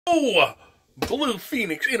Oh, Blue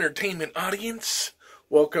Phoenix Entertainment audience.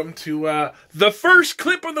 Welcome to the first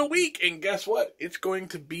clip of the week. And guess what? It's going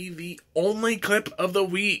to be the only clip of the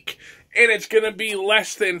week. And it's going to be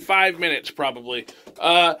less than 5 minutes, probably.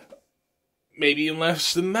 Maybe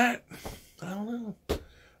less than that. I don't know.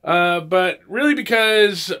 But really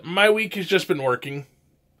because my week has just been working.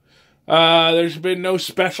 There's been no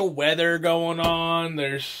special weather going on.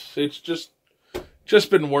 It's just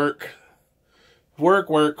been work.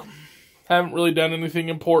 Work. Haven't really done anything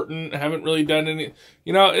important. Haven't really done any,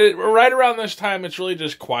 right around this time, it's really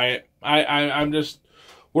just quiet. I'm just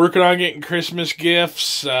working on getting Christmas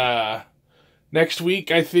gifts. Next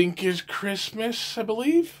week, I think, is Christmas, I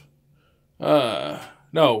believe.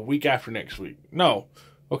 No, week after next week. No.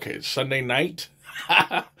 Okay, it's Sunday night.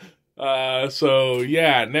 So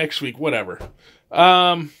yeah, next week, whatever.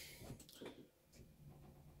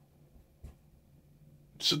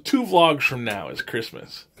 So 2 vlogs from now is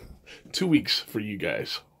Christmas. 2 weeks for you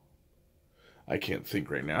guys. I can't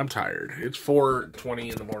think right now. I'm tired. It's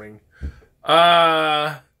 4:20 in the morning.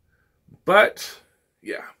 But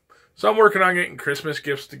yeah. So I'm working on getting Christmas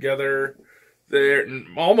gifts together.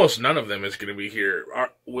 Almost none of them is going to be here.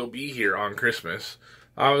 Will be here on Christmas.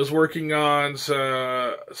 I was working on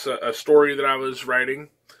a story that I was writing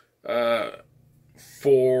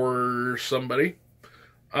for somebody.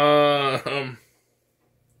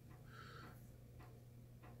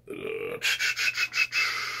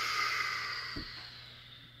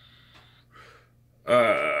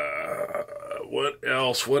 What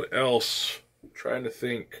else? I'm trying to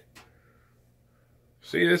think.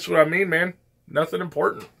 See, that's what I mean, man. Nothing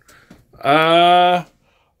important. I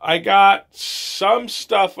got some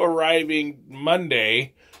stuff arriving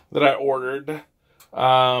Monday that I ordered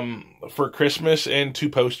for Christmas, and 2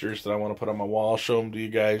 posters that I want to put on my wall. I'll show them to you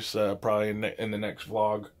guys probably in the next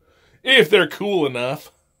vlog, if they're cool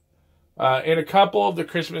enough. And a couple of the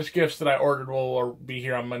Christmas gifts that I ordered will be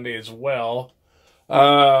here on Monday as well.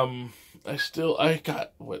 I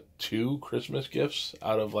got, 2 Christmas gifts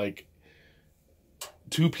out of,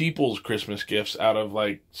 2 people's Christmas gifts out of,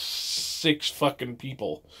 6 fucking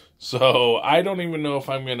people. So, I don't even know if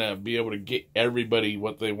I'm gonna be able to get everybody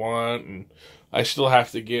what they want, and I still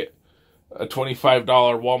have to get a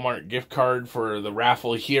 $25 Walmart gift card for the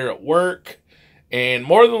raffle here at work. And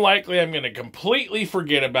more than likely, I'm going to completely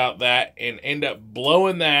forget about that and end up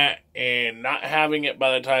blowing that and not having it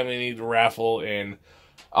by the time they need to raffle. And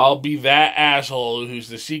I'll be that asshole who's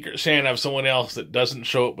the secret Santa of someone else that doesn't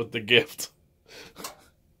show up with the gift.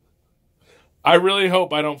 I really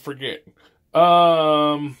hope I don't forget.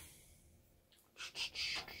 I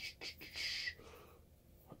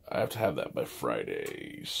have to have that by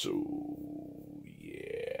Friday. So,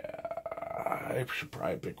 yeah. I should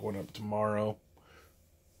probably pick one up tomorrow.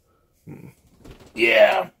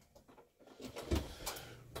 Yeah.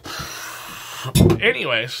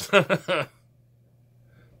 Anyways.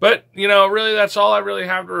 But, really that's all I really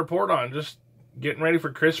have to report on. Just getting ready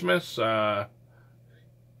for Christmas.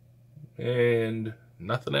 And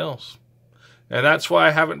nothing else. And that's why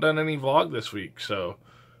I haven't done any vlog this week. So,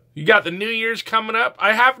 you got the New Year's coming up.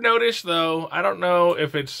 I have noticed, though, I don't know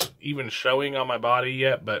if it's even showing on my body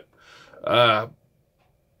yet, but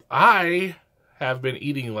I have been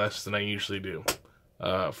eating less than I usually do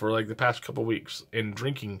for the past couple weeks, and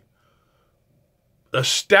drinking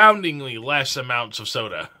astoundingly less amounts of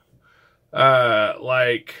soda.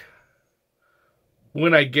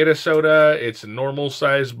 When I get a soda, it's a normal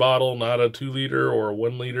size bottle, not a 2 liter or a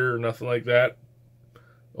 1 liter or nothing like that,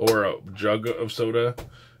 or a jug of soda.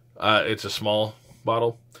 It's a small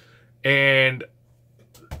bottle, and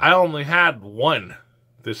I only had 1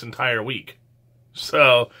 this entire week.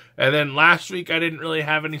 So, and then last week I didn't really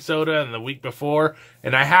have any soda, and the week before,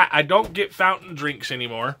 and I don't get fountain drinks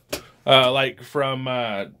anymore,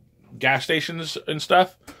 from gas stations and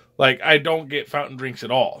stuff. I don't get fountain drinks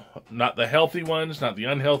at all. Not the healthy ones, not the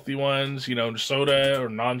unhealthy ones, soda or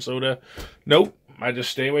non-soda. Nope, I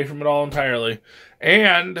just stay away from it all entirely.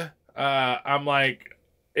 And I'm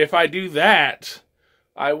if I do that,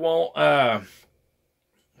 I won't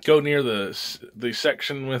go near the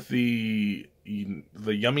section with the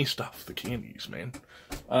yummy stuff, the candies, man.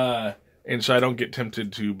 And so I don't get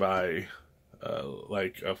tempted to buy a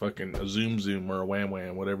Zoom or a Wham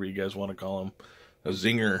Wham, whatever you guys want to call them, a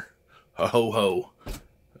Zinger, a Ho Ho,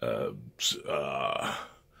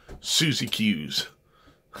 Susie Q's,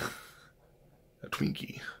 a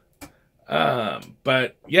Twinkie.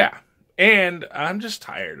 But yeah, and I'm just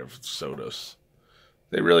tired of sodas.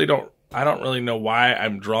 They really don't. I don't really know why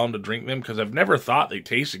I'm drawn to drink them, because I've never thought they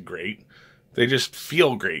tasted great. They just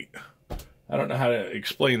feel great. I don't know how to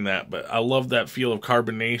explain that, but I love that feel of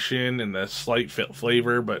carbonation and the slight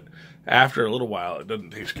flavor, but after a little while, it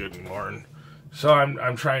doesn't taste good anymore. And so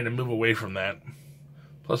I'm trying to move away from that.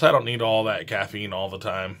 Plus, I don't need all that caffeine all the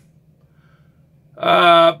time.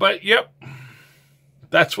 But, yep.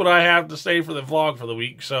 That's what I have to say for the vlog for the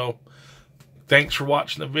week. So, thanks for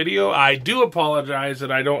watching the video. I do apologize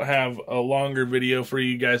that I don't have a longer video for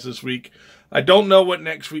you guys this week. I don't know what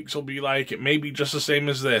next week's will be like. It may be just the same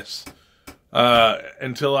as this.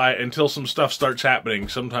 Until some stuff starts happening.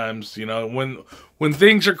 Sometimes, you know, when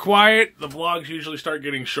things are quiet, the vlogs usually start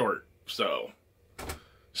getting short. So,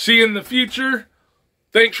 see you in the future.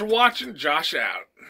 Thanks for watching. Josh out.